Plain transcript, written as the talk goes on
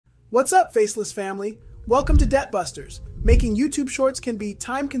What's up, Faceless family? Welcome to Debt Busters. Making YouTube shorts can be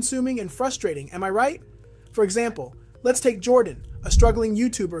time-consuming and frustrating, am I right? For example, let's take Jordan, a struggling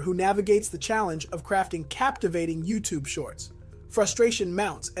YouTuber who navigates the challenge of crafting captivating YouTube shorts. Frustration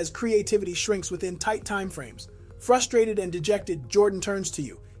mounts as creativity shrinks within tight time frames. Frustrated and dejected, Jordan turns to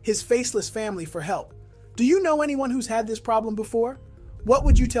you, his faceless family, for help. Do you know anyone who's had this problem before? What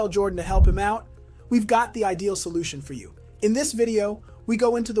would you tell Jordan to help him out? We've got the ideal solution for you. In this video, we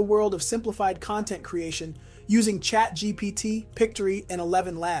go into the world of simplified content creation using ChatGPT, Pictory, and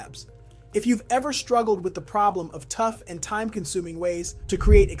 11 Labs. If you've ever struggled with the problem of tough and time-consuming ways to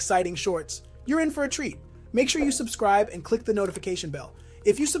create exciting shorts, you're in for a treat. Make sure you subscribe and click the notification bell.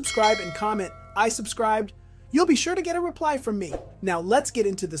 If you subscribe and comment, "I subscribed," you'll be sure to get a reply from me. Now let's get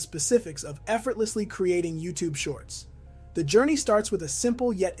into the specifics of effortlessly creating YouTube shorts. The journey starts with a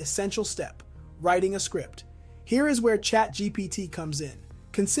simple yet essential step: writing a script. Here is where ChatGPT comes in.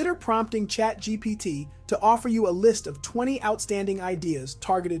 Consider prompting ChatGPT to offer you a list of 20 outstanding ideas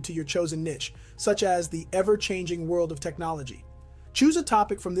targeted to your chosen niche, such as the ever-changing world of technology. Choose a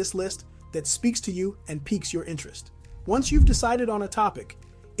topic from this list that speaks to you and piques your interest. Once you've decided on a topic,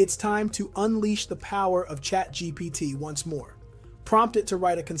 it's time to unleash the power of ChatGPT once more. Prompt it to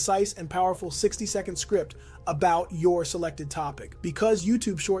write a concise and powerful 60-second script about your selected topic. Because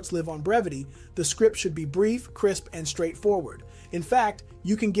YouTube shorts live on brevity, the script should be brief, crisp, and straightforward. In fact,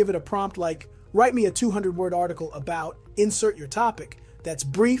 you can give it a prompt like, "Write me a 200-word article about," insert your topic, that's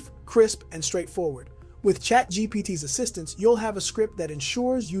brief, crisp, and straightforward. With ChatGPT's assistance, you'll have a script that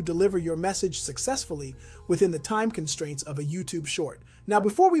ensures you deliver your message successfully within the time constraints of a YouTube short. Now,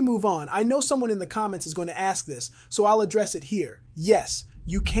 before we move on, I know someone in the comments is going to ask this, so I'll address it here. Yes,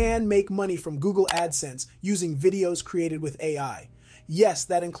 you can make money from Google AdSense using videos created with AI. Yes,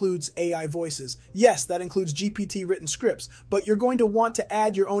 that includes AI voices. Yes, that includes GPT-written scripts, but you're going to want to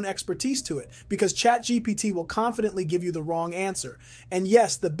add your own expertise to it because ChatGPT will confidently give you the wrong answer. And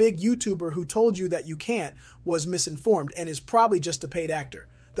yes, the big YouTuber who told you that you can't was misinformed and is probably just a paid actor.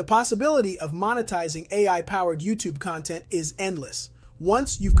 The possibility of monetizing AI-powered YouTube content is endless.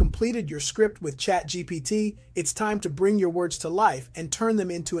 Once you've completed your script with ChatGPT, it's time to bring your words to life and turn them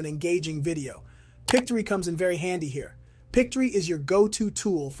into an engaging video. Pictory comes in very handy here. Pictory is your go-to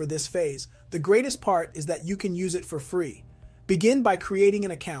tool for this phase. The greatest part is that you can use it for free. Begin by creating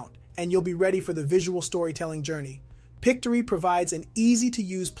an account, and you'll be ready for the visual storytelling journey. Pictory provides an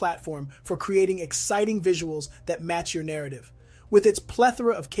easy-to-use platform for creating exciting visuals that match your narrative. With its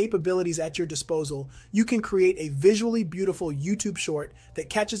plethora of capabilities at your disposal, you can create a visually beautiful YouTube short that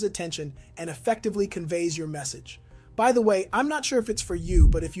catches attention and effectively conveys your message. By the way, I'm not sure if it's for you,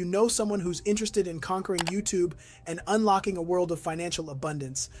 but if you know someone who's interested in conquering YouTube and unlocking a world of financial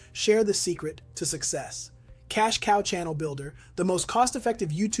abundance, share the secret to success. Cash Cow Channel Builder, the most cost-effective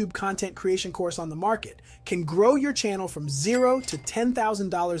YouTube content creation course on the market, can grow your channel from $0 to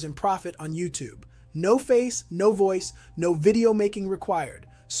 $10,000 in profit on YouTube. No face, no voice, no video making required.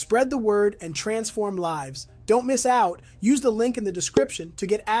 Spread the word and transform lives. Don't miss out. Use the link in the description to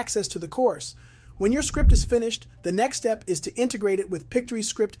get access to the course. When your script is finished, the next step is to integrate it with Pictory's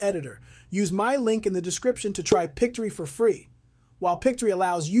script editor. Use my link in the description to try Pictory for free. While Pictory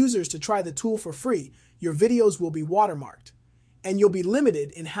allows users to try the tool for free, your videos will be watermarked, and you'll be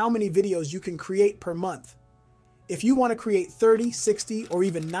limited in how many videos you can create per month. If you want to create 30, 60, or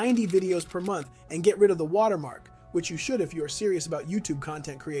even 90 videos per month and get rid of the watermark, which you should if you are serious about YouTube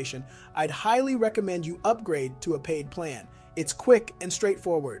content creation, I'd highly recommend you upgrade to a paid plan. It's quick and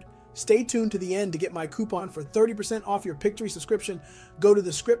straightforward. Stay tuned to the end to get my coupon for 30% off your Pictory subscription. Go to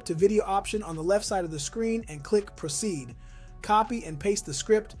the script to video option on the left side of the screen and click proceed. Copy and paste the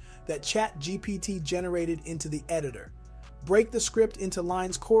script that ChatGPT generated into the editor. Break the script into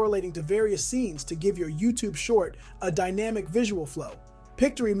lines correlating to various scenes to give your YouTube short a dynamic visual flow.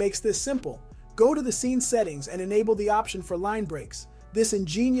 Pictory makes this simple. Go to the scene settings and enable the option for line breaks. This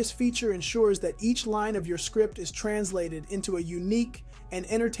ingenious feature ensures that each line of your script is translated into a unique and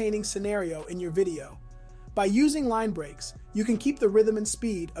entertaining scenario in your video. By using line breaks, you can keep the rhythm and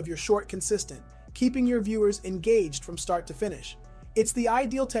speed of your short consistent, keeping your viewers engaged from start to finish. It's the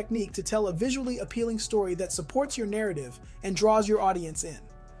ideal technique to tell a visually appealing story that supports your narrative and draws your audience in.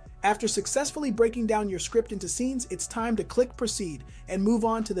 After successfully breaking down your script into scenes, it's time to click proceed and move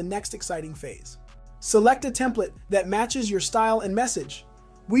on to the next exciting phase. Select a template that matches your style and message.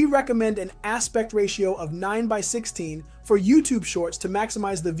 We recommend an aspect ratio of 9:16 for YouTube shorts to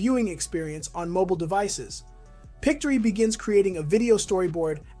maximize the viewing experience on mobile devices. Pictory begins creating a video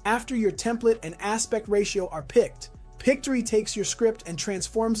storyboard after your template and aspect ratio are picked. Pictory takes your script and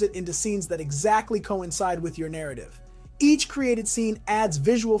transforms it into scenes that exactly coincide with your narrative. Each created scene adds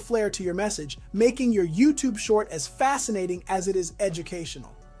visual flair to your message, making your YouTube short as fascinating as it is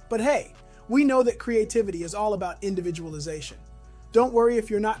educational. But hey, we know that creativity is all about individualization. Don't worry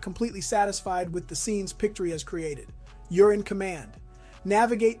if you're not completely satisfied with the scenes Pictory has created. You're in command.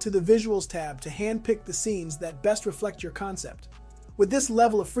 Navigate to the Visuals tab to handpick the scenes that best reflect your concept. With this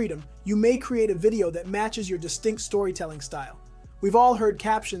level of freedom, you may create a video that matches your distinct storytelling style. We've all heard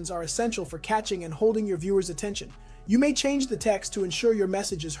captions are essential for catching and holding your viewers' attention. You may change the text to ensure your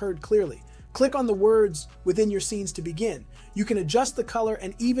message is heard clearly. Click on the words within your scenes to begin. You can adjust the color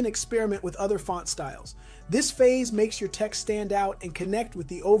and even experiment with other font styles. This phase makes your text stand out and connect with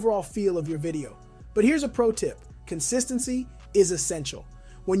the overall feel of your video. But here's a pro tip. Consistency is essential.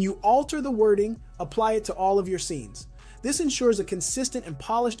 When you alter the wording, apply it to all of your scenes. This ensures a consistent and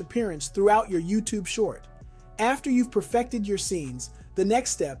polished appearance throughout your YouTube short. After you've perfected your scenes, the next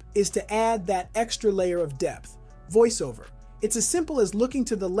step is to add that extra layer of depth. Voiceover. It's as simple as looking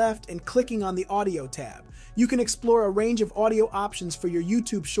to the left and clicking on the Audio tab. You can explore a range of audio options for your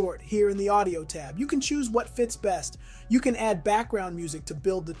YouTube short here in the Audio tab. You can choose what fits best. You can add background music to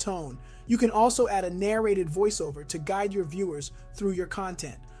build the tone. You can also add a narrated voiceover to guide your viewers through your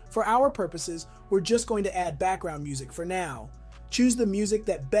content. For our purposes, we're just going to add background music for now. Choose the music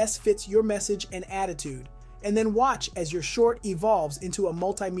that best fits your message and attitude, and then watch as your short evolves into a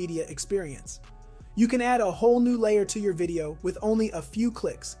multimedia experience. You can add a whole new layer to your video with only a few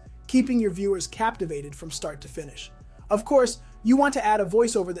clicks, keeping your viewers captivated from start to finish. Of course, you want to add a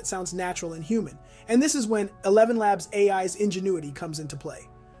voiceover that sounds natural and human, and this is when ElevenLabs AI's ingenuity comes into play.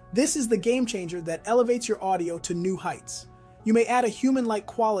 This is the game changer that elevates your audio to new heights. You may add a human-like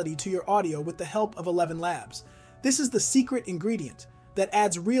quality to your audio with the help of ElevenLabs. This is the secret ingredient that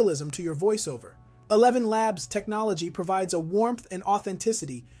adds realism to your voiceover. ElevenLabs technology provides a warmth and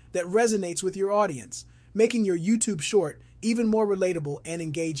authenticity that resonates with your audience, making your YouTube short even more relatable and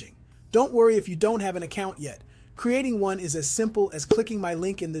engaging. Don't worry if you don't have an account yet. Creating one is as simple as clicking my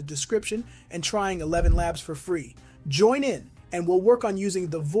link in the description and trying ElevenLabs for free. Join in, and we'll work on using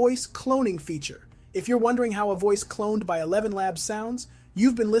the voice cloning feature. If you're wondering how a voice cloned by ElevenLabs sounds,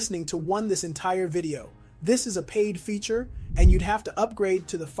 you've been listening to this entire video. This is a paid feature, and you'd have to upgrade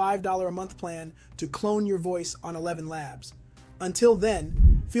to the $5 a month plan to clone your voice on ElevenLabs. Until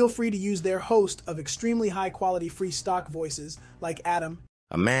then, feel free to use their host of extremely high-quality free stock voices like Adam.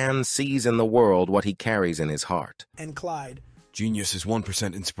 A man sees in the world what he carries in his heart. And Clyde. Genius is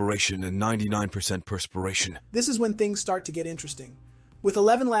 1% inspiration and 99% perspiration. This is when things start to get interesting. With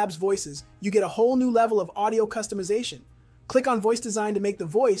ElevenLabs voices, you get a whole new level of audio customization. Click on voice design to make the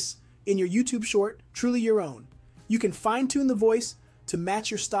voice in your YouTube short truly your own. You can fine-tune the voice to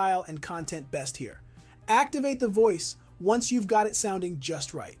match your style and content best here. Activate the voice once you've got it sounding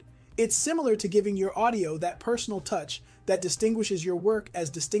just right. It's similar to giving your audio that personal touch that distinguishes your work as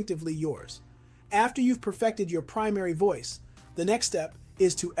distinctively yours. After you've perfected your primary voice, the next step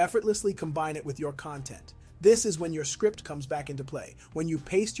is to effortlessly combine it with your content. This is when your script comes back into play. When you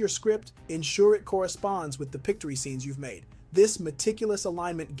paste your script, ensure it corresponds with the Pictory scenes you've made. This meticulous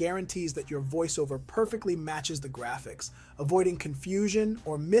alignment guarantees that your voiceover perfectly matches the graphics, avoiding confusion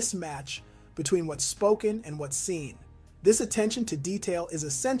or mismatch between what's spoken and what's seen. This attention to detail is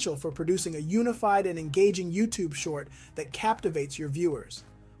essential for producing a unified and engaging YouTube short that captivates your viewers.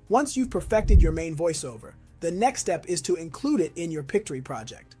 Once you've perfected your main voiceover, the next step is to include it in your Pictory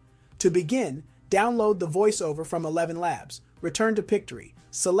project. To begin, download the voiceover from ElevenLabs, return to Pictory,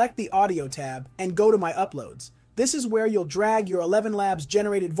 select the Audio tab, and go to My Uploads. This is where you'll drag your ElevenLabs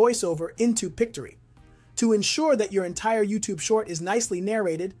generated voiceover into Pictory. To ensure that your entire YouTube short is nicely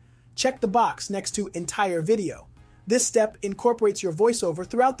narrated, check the box next to Entire Video. This step incorporates your voiceover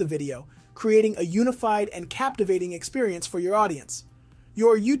throughout the video, creating a unified and captivating experience for your audience.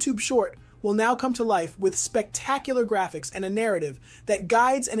 Your YouTube short will now come to life with spectacular graphics and a narrative that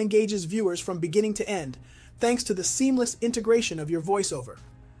guides and engages viewers from beginning to end, thanks to the seamless integration of your voiceover.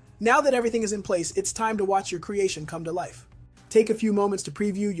 Now that everything is in place, it's time to watch your creation come to life. Take a few moments to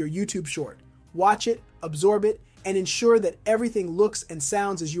preview your YouTube short. Watch it, absorb it, and ensure that everything looks and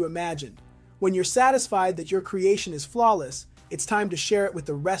sounds as you imagined. When you're satisfied that your creation is flawless, it's time to share it with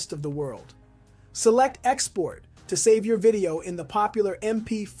the rest of the world. Select Export to save your video in the popular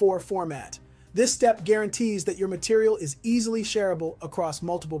MP4 format. This step guarantees that your material is easily shareable across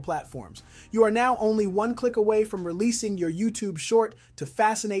multiple platforms. You are now only one click away from releasing your YouTube short to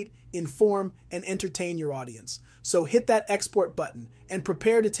fascinate, inform, and entertain your audience. So hit that export button and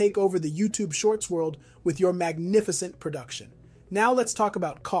prepare to take over the YouTube Shorts world with your magnificent production. Now let's talk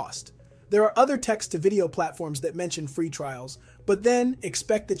about cost. There are other text-to-video platforms that mention free trials, but then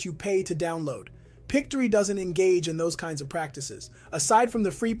expect that you pay to download. Pictory doesn't engage in those kinds of practices. Aside from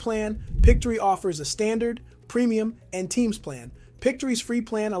the free plan, Pictory offers a standard, premium, and teams plan. Pictory's free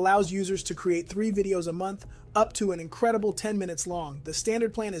plan allows users to create 3 videos a month, up to an incredible 10 minutes long. The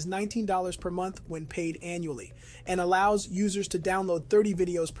standard plan is $19 per month when paid annually, and allows users to download 30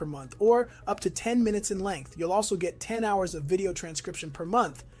 videos per month, or up to 10 minutes in length. You'll also get 10 hours of video transcription per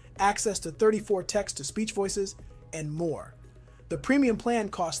month, access to 34 text-to-speech voices, and more. The premium plan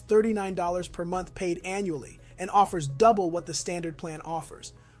costs $39 per month paid annually, and offers double what the standard plan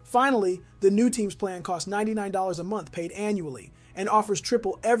offers. Finally, the new Teams plan costs $99 a month paid annually, and offers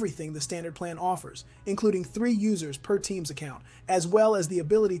triple everything the standard plan offers, including 3 users per Teams account, as well as the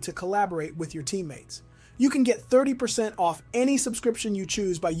ability to collaborate with your teammates. You can get 30% off any subscription you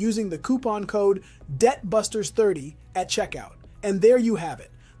choose by using the coupon code DEBTBUSTERS30 at checkout. And there you have it.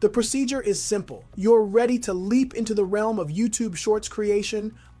 The procedure is simple. You're ready to leap into the realm of YouTube Shorts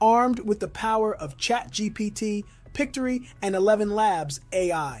creation, armed with the power of ChatGPT, Pictory, and 11 Labs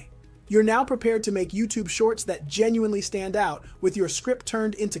AI. You're now prepared to make YouTube Shorts that genuinely stand out, with your script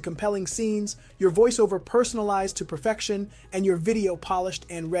turned into compelling scenes, your voiceover personalized to perfection, and your video polished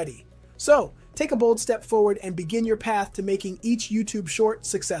and ready. So, take a bold step forward and begin your path to making each YouTube Short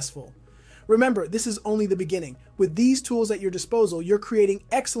successful. Remember, this is only the beginning. With these tools at your disposal, you're creating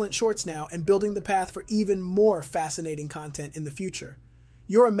excellent shorts now and building the path for even more fascinating content in the future.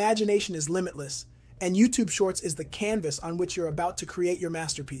 Your imagination is limitless, and YouTube Shorts is the canvas on which you're about to create your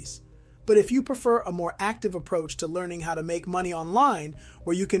masterpiece. But if you prefer a more active approach to learning how to make money online,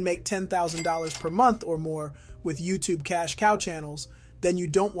 where you can make $10,000 per month or more with YouTube cash cow channels, then you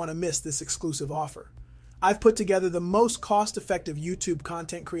don't want to miss this exclusive offer. I've put together the most cost-effective YouTube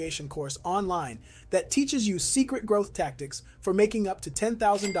content creation course online that teaches you secret growth tactics for making up to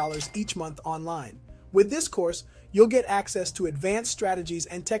 $10,000 each month online. With this course, you'll get access to advanced strategies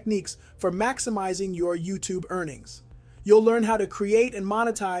and techniques for maximizing your YouTube earnings. You'll learn how to create and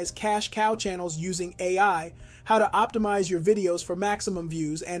monetize cash cow channels using AI, how to optimize your videos for maximum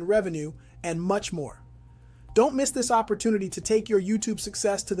views and revenue, and much more. Don't miss this opportunity to take your YouTube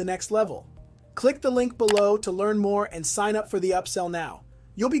success to the next level. Click the link below to learn more and sign up for the upsell now.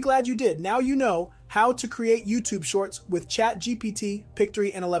 You'll be glad you did. Now you know how to create YouTube Shorts with ChatGPT,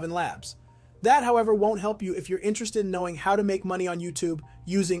 Pictory, and 11 Labs. That, however, won't help you if you're interested in knowing how to make money on YouTube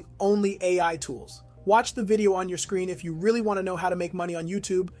using only AI tools. Watch the video on your screen if you really want to know how to make money on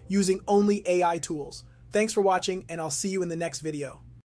YouTube using only AI tools. Thanks for watching, and I'll see you in the next video.